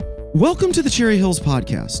Welcome to the Cherry Hills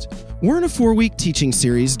Podcast. We're in a 4-week teaching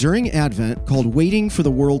series during Advent called Waiting for the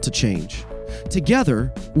World to Change. Together,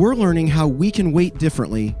 we're learning how we can wait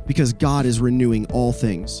differently because God is renewing all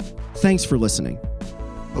things. Thanks for listening.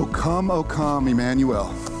 O come, Emmanuel.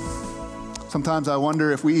 Sometimes I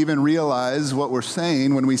wonder if we even realize what we're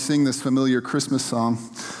saying when we sing this familiar Christmas song.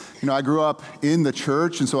 You know, I grew up in the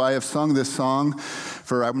church, and so I have sung this song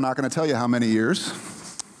for, I'm not going to tell you how many years.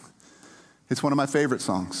 It's one of my favorite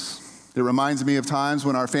songs. It reminds me of times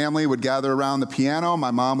when our family would gather around the piano.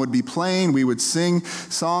 My mom would be playing. We would sing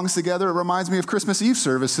songs together. It reminds me of Christmas Eve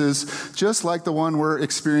services, just like the one we're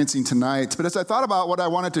experiencing tonight. But as I thought about what I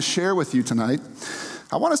wanted to share with you tonight,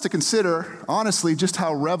 I want us to consider, honestly, just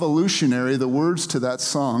how revolutionary the words to that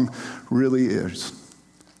song really is.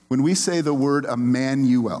 When we say the word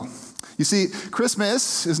Emmanuel. You see,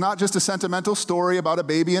 Christmas is not just a sentimental story about a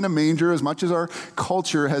baby in a manger as much as our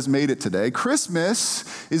culture has made it today.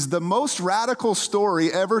 Christmas is the most radical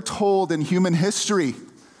story ever told in human history.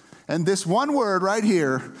 And this one word right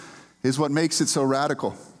here is what makes it so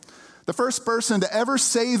radical. The first person to ever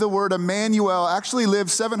say the word Emmanuel actually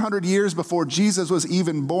lived 700 years before Jesus was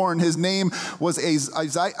even born. His name was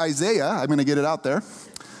Isaiah. I'm going to get it out there.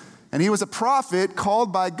 And he was a prophet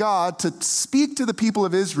called by God to speak to the people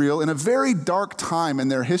of Israel in a very dark time in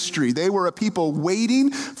their history. They were a people waiting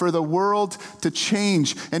for the world to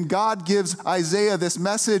change. And God gives Isaiah this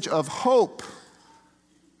message of hope.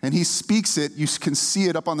 And he speaks it. You can see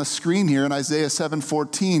it up on the screen here in Isaiah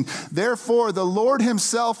 7:14. Therefore, the Lord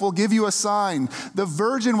himself will give you a sign. The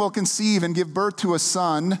virgin will conceive and give birth to a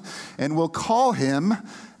son and will call him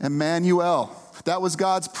Emmanuel. That was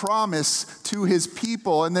God's promise to his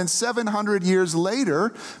people. And then 700 years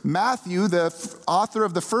later, Matthew, the author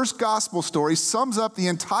of the first gospel story, sums up the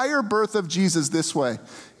entire birth of Jesus this way.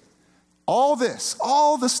 All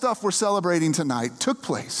the stuff we're celebrating tonight took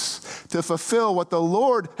place to fulfill what the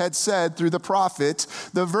Lord had said through the prophet.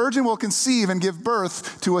 The virgin will conceive and give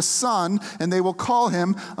birth to a son, and they will call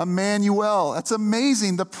him Emmanuel. That's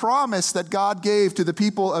amazing, the promise that God gave to the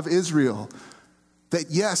people of Israel. That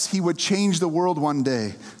yes, he would change the world one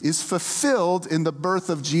day, is fulfilled in the birth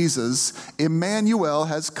of Jesus. Emmanuel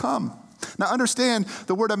has come. Now understand,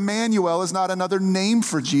 the word Emmanuel is not another name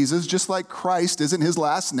for Jesus, just like Christ isn't his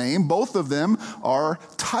last name. Both of them are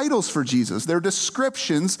titles for Jesus. They're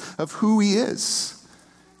descriptions of who he is.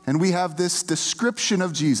 And we have this description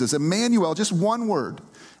of Jesus, Emmanuel, just one word.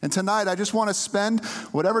 And tonight I just want to spend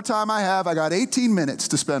whatever time I have. I got 18 minutes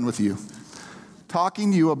to spend with you,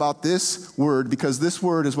 talking to you about this word, because this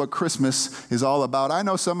word is what Christmas is all about. I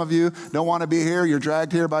know some of you don't want to be here. You're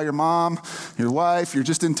dragged here by your mom, your wife. You're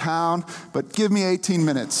just in town. But give me 18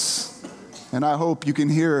 minutes, and I hope you can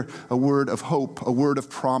hear a word of hope, a word of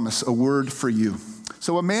promise, a word for you.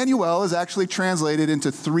 So Emmanuel is actually translated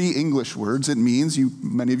into 3 English words. It means,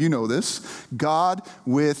 many of you know this, God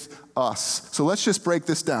with us. So let's just break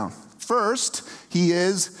this down. First, he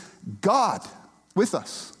is God with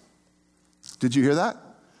us. Did you hear that?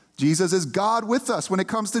 Jesus is God with us. When it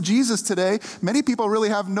comes to Jesus today, many people really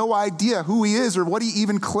have no idea who he is or what he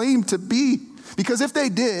even claimed to be. Because if they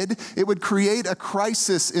did, it would create a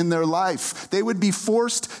crisis in their life. They would be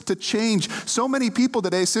forced to change. So many people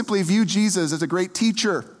today simply view Jesus as a great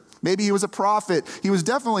teacher. Maybe he was a prophet. He was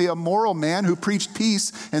definitely a moral man who preached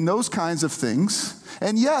peace and those kinds of things.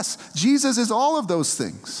 And yes, Jesus is all of those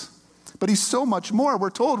things. But he's so much more.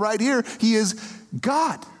 We're told right here, he is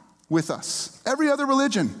God with us. Every other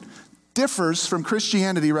religion differs from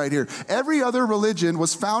Christianity right here. Every other religion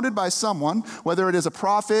was founded by someone, whether it is a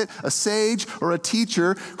prophet, a sage, or a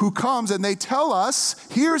teacher, who comes and they tell us,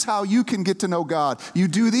 here's how you can get to know God. You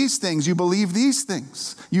do these things. You believe these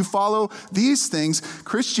things. You follow these things.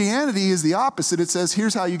 Christianity is the opposite. It says,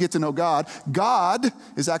 here's how you get to know God. God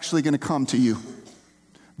is actually going to come to you.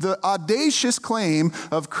 The audacious claim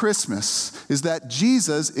of Christmas is that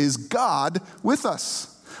Jesus is God with us.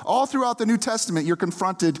 All throughout the New Testament, you're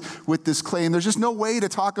confronted with this claim. There's just no way to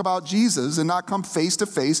talk about Jesus and not come face to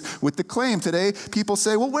face with the claim. Today, people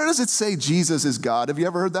say, well, where does it say Jesus is God? Have you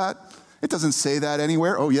ever heard that? It doesn't say that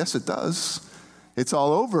anywhere. Oh, yes, it does. It's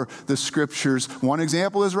all over the scriptures. One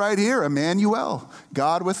example is right here, Emmanuel,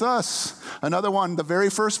 God with us. Another one, the very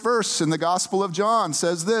first verse in the Gospel of John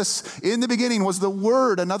says this, in the beginning was the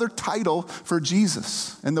Word, another title for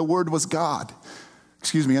Jesus, and the Word was God.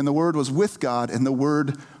 And the Word was with God, and the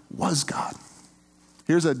Word was God.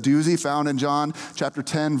 Here's a doozy found in John chapter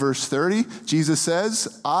 10, verse 30. Jesus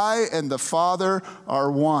says, I and the Father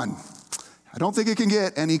are one. I don't think it can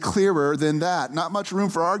get any clearer than that. Not much room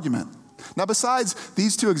for argument. Now, besides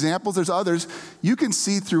these two examples, there's others. You can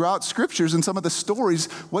see throughout scriptures and some of the stories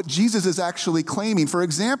what Jesus is actually claiming. For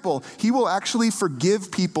example, he will actually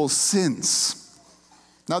forgive people's sins.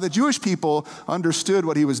 Now, the Jewish people understood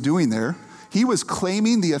what he was doing there. He was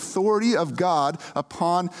claiming the authority of God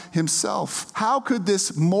upon himself. How could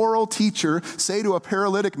this moral teacher say to a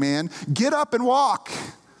paralytic man, "Get up and walk,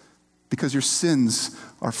 because your sins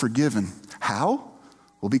are forgiven"? How?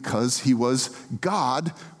 Well, because he was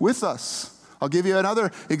God with us. I'll give you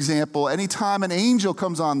another example. Anytime an angel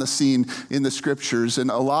comes on the scene in the scriptures,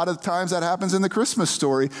 and a lot of times that happens in the Christmas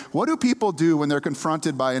story, what do people do when they're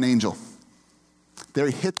confronted by an angel?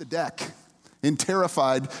 They hit the deck in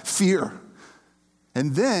terrified fear.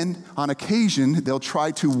 And then, on occasion, they'll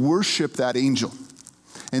try to worship that angel.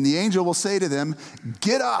 And the angel will say to them,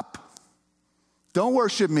 "Get up. Don't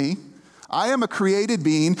worship me. I am a created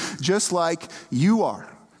being just like you are."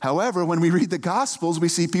 However, when we read the Gospels, we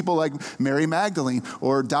see people like Mary Magdalene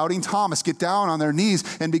or doubting Thomas get down on their knees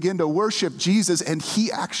and begin to worship Jesus, and he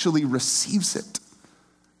actually receives it.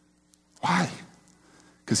 Why?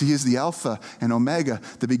 Because he is the Alpha and Omega,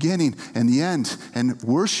 the beginning and the end, and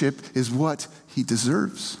worship is what he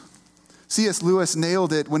deserves. C.S. Lewis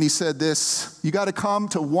nailed it when he said this: you got to come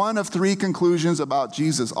to one of three conclusions about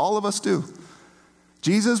Jesus. All of us do.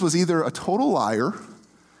 Jesus was either a total liar,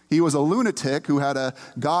 he was a lunatic who had a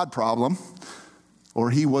God problem,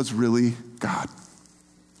 or he was really God.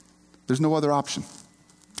 There's no other option.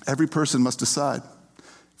 Every person must decide.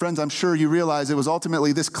 Friends, I'm sure you realize it was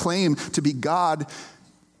ultimately this claim to be God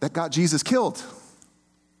that got Jesus killed.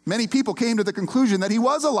 Many people came to the conclusion that he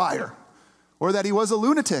was a liar or that he was a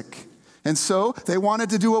lunatic. And so they wanted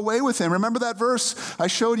to do away with him. Remember that verse I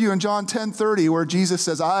showed you in John 10:30 where Jesus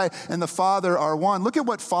says, "I and the Father are one." Look at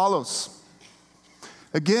what follows.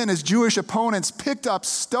 Again, his Jewish opponents picked up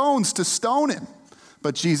stones to stone him.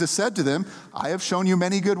 But Jesus said to them, "I have shown you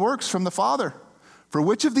many good works from the Father. For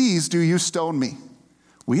which of these do you stone me?"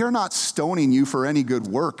 "We are not stoning you for any good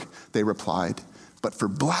work," they replied, "but for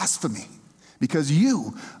blasphemy, because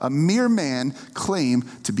you, a mere man, claim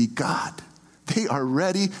to be God." They are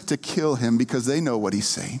ready to kill him because they know what he's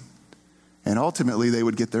saying. And ultimately, they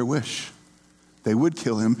would get their wish. They would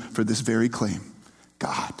kill him for this very claim: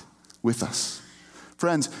 God with us.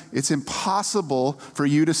 Friends, it's impossible for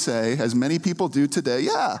you to say, as many people do today,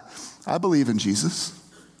 "Yeah, I believe in Jesus,"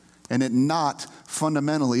 and it not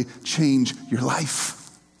fundamentally change your life.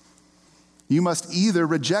 You must either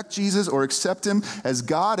reject Jesus or accept him as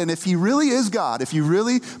God. And if he really is God, if you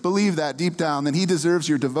really believe that deep down, then he deserves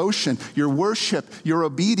your devotion, your worship, your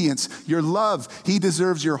obedience, your love. He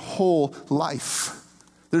deserves your whole life.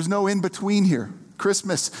 There's no in between here.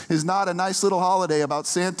 Christmas is not a nice little holiday about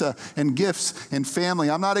Santa and gifts and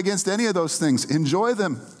family. I'm not against any of those things. Enjoy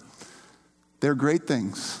them. They're great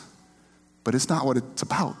things. But it's not what it's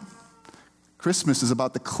about. Christmas is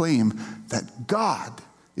about the claim that God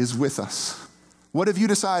is with us. What have you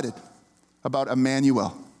decided about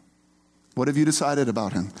Emmanuel? What have you decided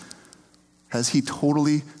about him? Has he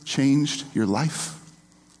totally changed your life?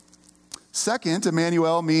 Second,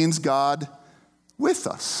 Emmanuel means God with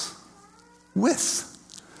us. With.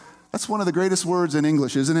 That's one of the greatest words in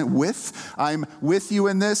English, isn't it? With. I'm with you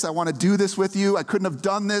in this. I want to do this with you. I couldn't have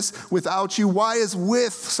done this without you. Why is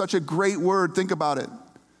with such a great word? Think about it.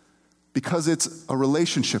 Because it's a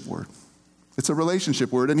relationship word. It's a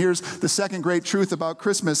relationship word. And here's the second great truth about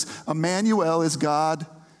Christmas. Emmanuel is God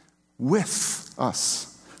with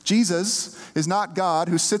us. Jesus is not God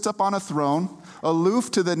who sits up on a throne,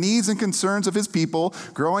 aloof to the needs and concerns of his people,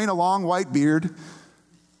 growing a long white beard.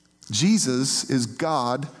 Jesus is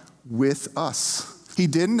God with us. He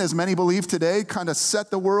didn't, as many believe today, kind of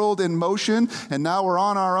set the world in motion and now we're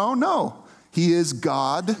on our own. No, he is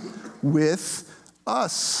God with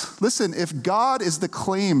us. Listen, if God is the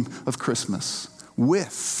claim of Christmas,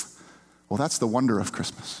 well, that's the wonder of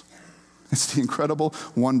Christmas. It's the incredible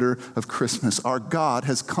wonder of Christmas. Our God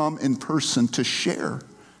has come in person to share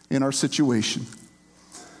in our situation.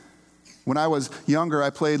 When I was younger,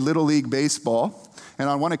 I played Little League baseball. And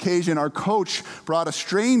on one occasion, our coach brought a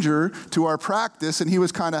stranger to our practice, and he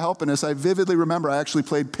was kind of helping us. I vividly remember I actually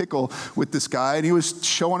played pickle with this guy, and he was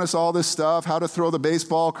showing us all this stuff, how to throw the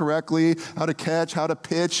baseball correctly, how to catch, how to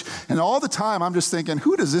pitch. And all the time, I'm just thinking,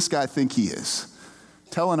 who does this guy think he is?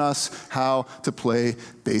 Telling us how to play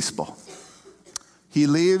baseball. He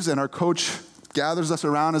leaves, and our coach gathers us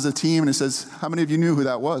around as a team, and he says, "How many of you knew who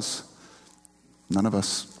that was?" None of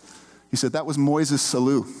us. He said, "That was Moises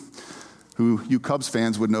Salou, who you Cubs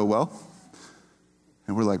fans would know well."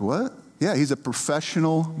 And we're like, "What?" "Yeah, he's a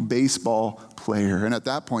professional baseball player." And at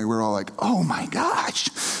that point, we're all like, "Oh my gosh."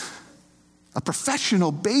 A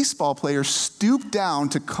professional baseball player stooped down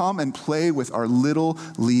to come and play with our little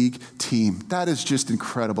league team. That is just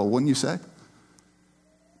incredible, wouldn't you say?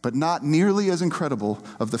 But not nearly as incredible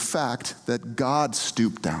of the fact that God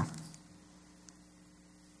stooped down.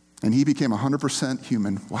 And he became 100%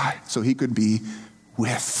 human. Why? So he could be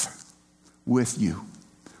with you,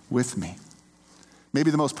 with me. Maybe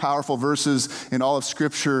the most powerful verses in all of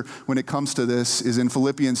Scripture when it comes to this is in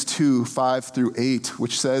Philippians 2, 5 through 8,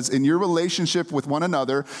 which says, in your relationship with one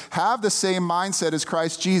another, have the same mindset as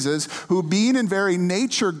Christ Jesus, who being in very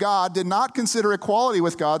nature God, did not consider equality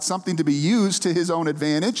with God something to be used to his own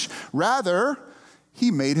advantage. Rather,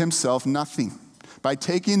 he made himself nothing by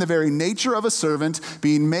taking the very nature of a servant,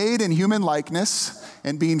 being made in human likeness,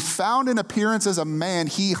 and being found in appearance as a man,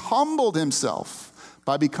 he humbled himself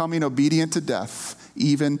by becoming obedient to death,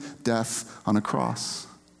 even death on a cross.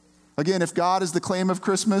 Again, if God is the claim of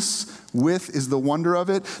Christmas, with is the wonder of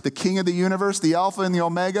it, the King of the universe, the Alpha and the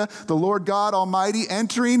Omega, the Lord God Almighty,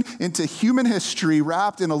 entering into human history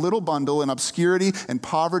wrapped in a little bundle in obscurity and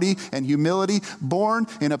poverty and humility, born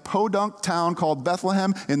in a podunk town called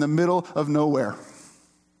Bethlehem in the middle of nowhere.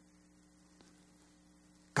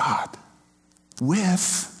 God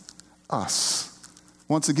with us.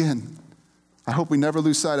 Once again, I hope we never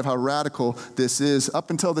lose sight of how radical this is. Up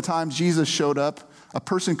until the time Jesus showed up, a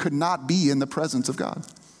person could not be in the presence of God.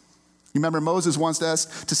 You remember Moses once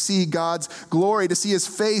asked to see God's glory, to see his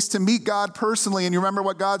face, to meet God personally. And you remember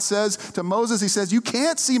what God says to Moses? He says, you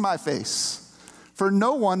can't see my face, for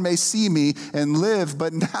no one may see me and live.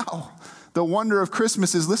 But now, the wonder of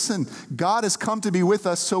Christmas is, listen, God has come to be with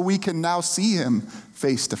us so we can now see him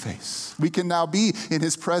face to face. We can now be in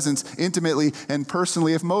his presence intimately and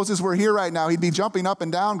personally. If Moses were here right now, he'd be jumping up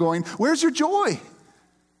and down going, where's your joy?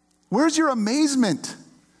 Where's your amazement?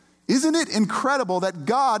 Isn't it incredible that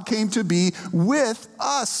God came to be with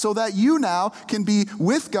us so that you now can be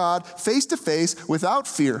with God face to face without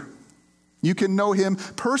fear? You can know him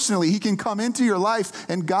personally. He can come into your life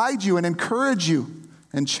and guide you and encourage you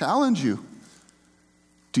and challenge you.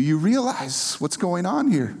 Do you realize what's going on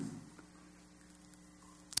here?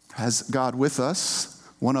 As God with us,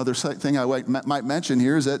 one other thing I might mention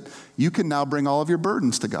here is that you can now bring all of your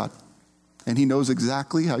burdens to God. And he knows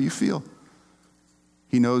exactly how you feel.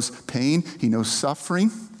 He knows pain. He knows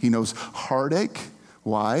suffering. He knows heartache.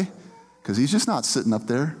 Why? Because he's just not sitting up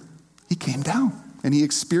there. He came down and he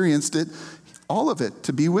experienced it, all of it,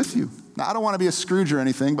 to be with you. Now, I don't want to be a Scrooge or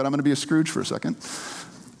anything, but I'm going to be a Scrooge for a second.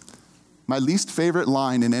 My least favorite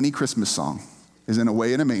line in any Christmas song is in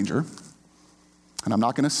Away in a Manger. And I'm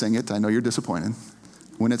not going to sing it. I know you're disappointed.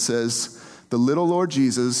 When it says, the little Lord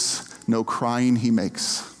Jesus, no crying he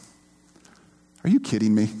makes. Are you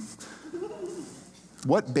kidding me?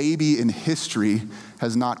 What baby in history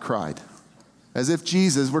has not cried? As if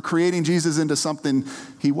we're creating Jesus into something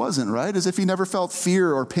he wasn't, right? As if he never felt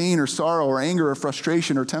fear or pain or sorrow or anger or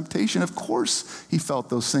frustration or temptation. Of course he felt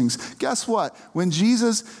those things. Guess what? When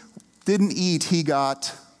Jesus didn't eat, he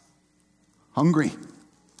got hungry.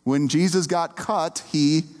 When Jesus got cut,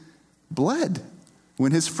 he bled.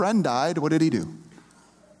 When his friend died, what did he do?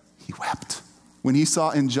 He wept. When he saw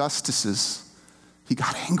injustices, he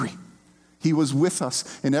got angry. He was with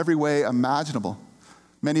us in every way imaginable.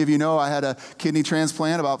 Many of you know I had a kidney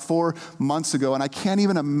transplant about 4 months ago, and I can't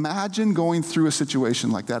even imagine going through a situation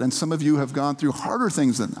like that. And some of you have gone through harder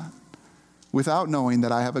things than that without knowing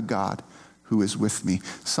that I have a God who is with me.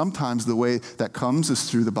 Sometimes the way that comes is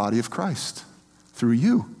through the body of Christ, through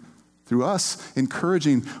you, through us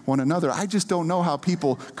encouraging one another. I just don't know how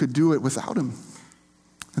people could do it without him.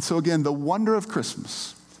 And so again, the wonder of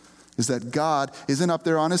Christmas is that God isn't up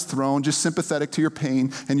there on his throne just sympathetic to your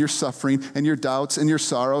pain and your suffering and your doubts and your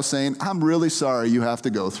sorrow saying, I'm really sorry you have to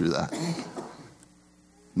go through that.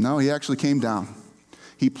 No, he actually came down.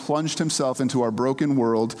 He plunged himself into our broken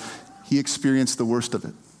world. He experienced the worst of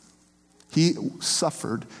it. He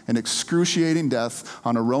suffered an excruciating death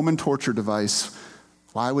on a Roman torture device.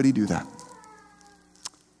 Why would he do that?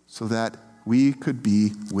 So that we could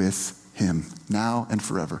be with him now and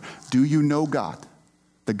forever. Do you know God?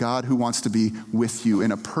 The God who wants to be with you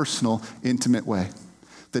in a personal, intimate way.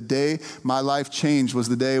 The day my life changed was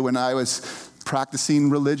the day when I was practicing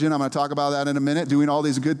religion. I'm going to talk about that in a minute, doing all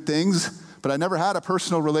these good things. But I never had a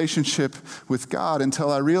personal relationship with God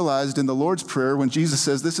until I realized in the Lord's Prayer when Jesus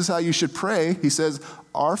says, this is how you should pray. He says,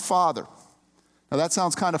 Our Father. Now that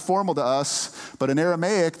sounds kind of formal to us, but in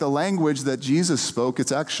Aramaic, the language that Jesus spoke,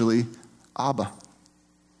 it's actually Abba.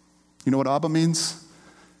 You know what Abba means?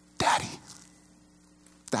 Daddy.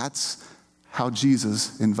 That's how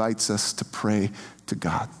Jesus invites us to pray to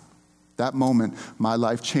God. that moment, my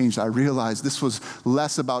life changed. I realized this was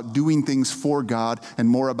less about doing things for God and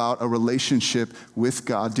more about a relationship with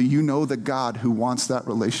God. Do you know the God who wants that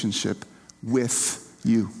relationship with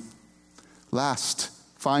you? Last,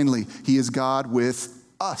 finally, he is God with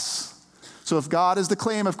us. So if God is the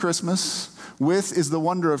claim of Christmas, with is the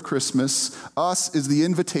wonder of Christmas, us is the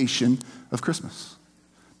invitation of Christmas.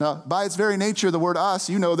 Now, by its very nature, the word us,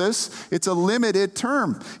 you know this, it's a limited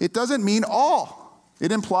term. It doesn't mean all.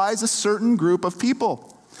 It implies a certain group of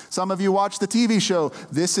people. Some of you watch the TV show,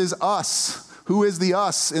 This Is Us. Who is the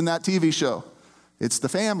us in that TV show? It's the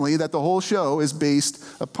family that the whole show is based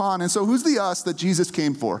upon. And so who's the us that Jesus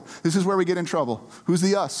came for? This is where we get in trouble. Who's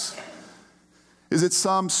the us? Is it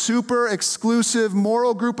some super exclusive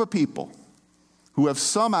moral group of people who have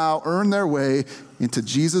somehow earned their way into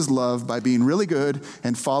Jesus' love by being really good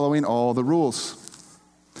and following all the rules?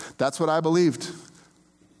 That's what I believed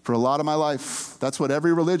for a lot of my life. That's what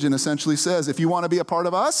every religion essentially says. If you want to be a part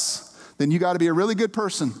of us, then you got to be a really good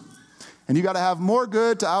person. And you got to have more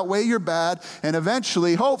good to outweigh your bad. And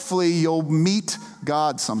eventually, hopefully, you'll meet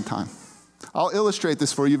God sometime. I'll illustrate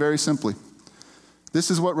this for you very simply. This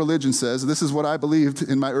is what religion says. This is what I believed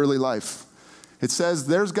in my early life. It says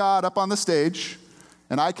there's God up on the stage,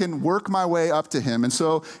 and I can work my way up to him. And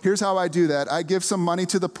so here's how I do that. I give some money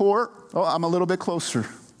to the poor. Oh, I'm a little bit closer.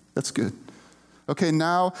 That's good. Okay,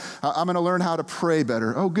 now I'm going to learn how to pray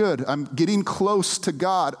better. Oh, good. I'm getting close to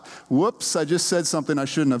God. Whoops, I just said something I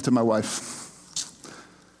shouldn't have to my wife.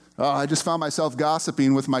 Oh, I just found myself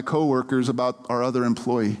gossiping with my coworkers about our other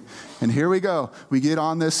employee. And here we go. We get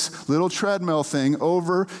on this little treadmill thing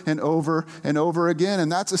over and over and over again.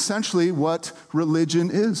 And that's essentially what religion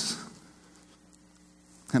is.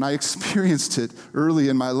 And I experienced it early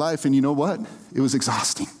in my life. And you know what? It was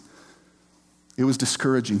exhausting. It was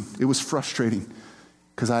discouraging. It was frustrating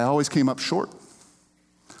because I always came up short.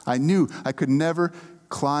 I knew I could never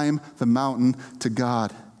climb the mountain to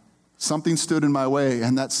God. Something stood in my way,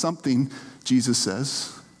 and that something, Jesus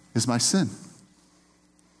says, is my sin.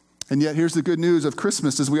 And yet here's the good news of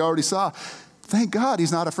Christmas, as we already saw. Thank God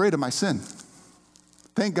he's not afraid of my sin.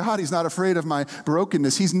 Thank God he's not afraid of my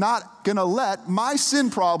brokenness. He's not going to let my sin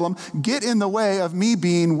problem get in the way of me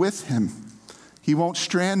being with him. He won't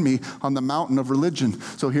strand me on the mountain of religion.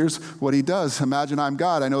 So here's what he does. Imagine I'm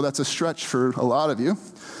God. I know that's a stretch for a lot of you.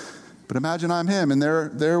 But imagine I'm him, and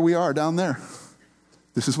there we are down there.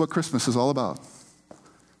 This is what Christmas is all about.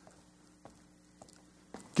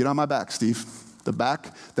 Get on my back, Steve. The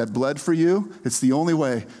back that bled for you, it's the only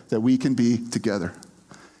way that we can be together.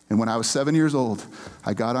 And when I was 7 years old,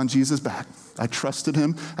 I got on Jesus' back. I trusted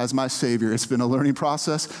him as my Savior. It's been a learning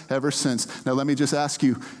process ever since. Now let me just ask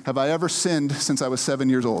you, have I ever sinned since I was 7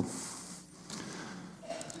 years old?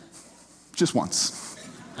 Just once.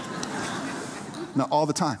 Not all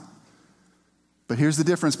the time. But here's the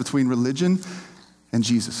difference between religion and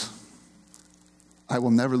Jesus. I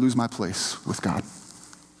will never lose my place with God.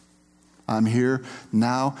 I'm here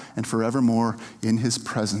now and forevermore in his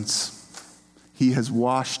presence. He has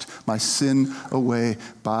washed my sin away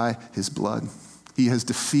by his blood. He has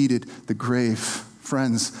defeated the grave.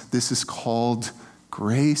 Friends, this is called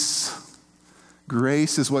grace.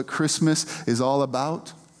 Grace is what Christmas is all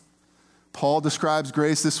about. Paul describes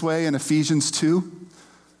grace this way in Ephesians 2.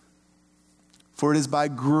 For it is by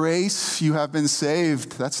grace you have been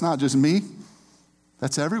saved. That's not just me.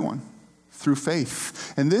 That's everyone. Through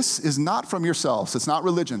faith. And this is not from yourselves. It's not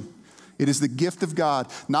religion. It is the gift of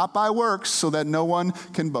God, not by works, so that no one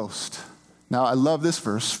can boast. Now, I love this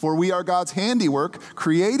verse. For we are God's handiwork,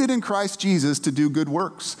 created in Christ Jesus to do good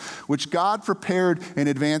works, which God prepared in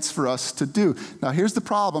advance for us to do. Now, here's the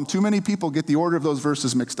problem. Too many people get the order of those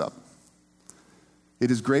verses mixed up.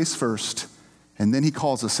 It is grace first, and then he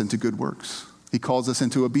calls us into good works. He calls us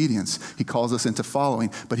into obedience. He calls us into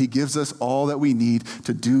following, but he gives us all that we need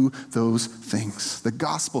to do those things. The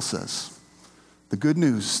gospel says, the good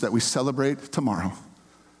news that we celebrate tomorrow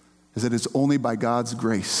is that it's only by God's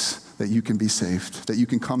grace that you can be saved, that you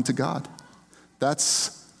can come to God.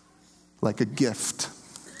 That's like a gift.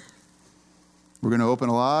 We're going to open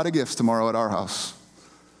a lot of gifts tomorrow at our house.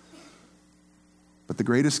 But the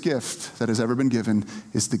greatest gift that has ever been given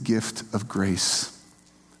is the gift of grace,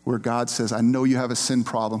 where God says, I know you have a sin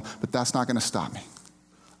problem, but that's not going to stop me.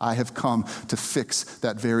 I have come to fix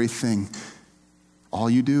that very thing. All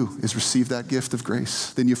you do is receive that gift of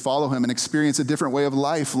grace. Then you follow him and experience a different way of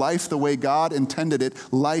life, life the way God intended it,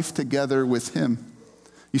 life together with him.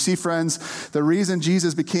 You see, friends, the reason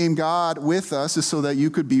Jesus became God with us is so that you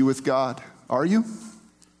could be with God. Are you?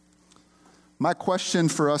 My question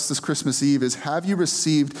for us this Christmas Eve is, have you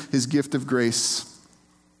received his gift of grace?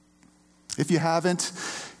 If you haven't,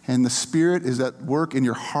 and the Spirit is at work in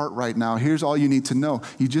your heart right now, here's all you need to know.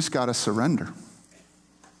 You just got to surrender.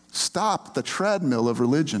 Stop the treadmill of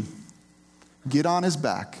religion. Get on his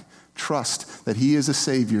back. Trust that he is a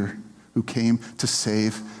Savior who came to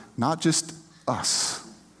save not just us,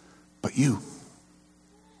 but you.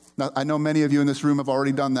 Now, I know many of you in this room have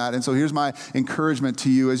already done that, and so here's my encouragement to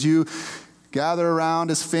you. As you gather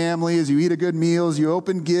around as family, as you eat a good meal, as you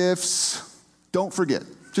open gifts, don't forget,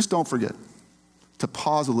 just don't forget to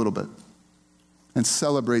pause a little bit and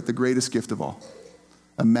celebrate the greatest gift of all,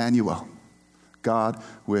 Emmanuel, God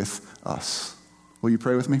with us. Will you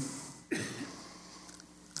pray with me?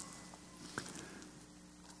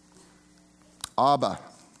 Abba,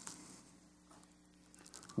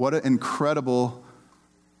 what an incredible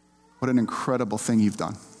thing you've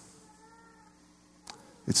done.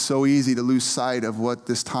 It's so easy to lose sight of what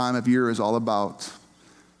this time of year is all about.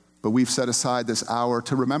 But we've set aside this hour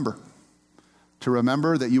to remember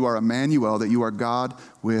that you are Emmanuel, that you are God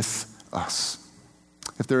with us.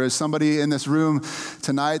 If there is somebody in this room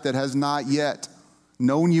tonight that has not yet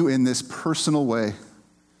known you in this personal way,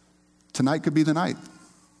 tonight could be the night.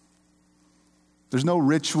 There's no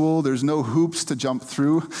ritual, there's no hoops to jump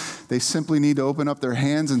through. They simply need to open up their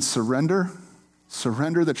hands and surrender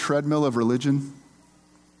the treadmill of religion.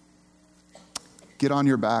 Get on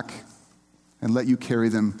your back and let you carry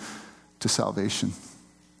them to salvation.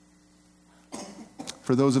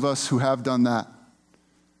 For those of us who have done that,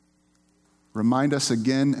 remind us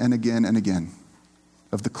again and again and again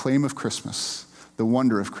of the claim of Christmas, the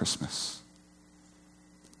wonder of Christmas,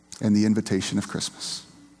 and the invitation of Christmas.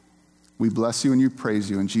 We bless you and you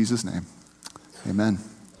praise you in Jesus' name. Amen.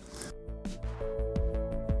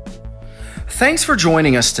 Thanks for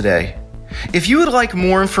joining us today. If you would like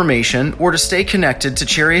more information or to stay connected to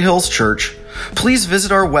Cherry Hills Church, please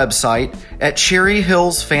visit our website at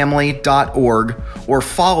cherryhillsfamily.org or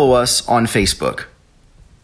follow us on Facebook.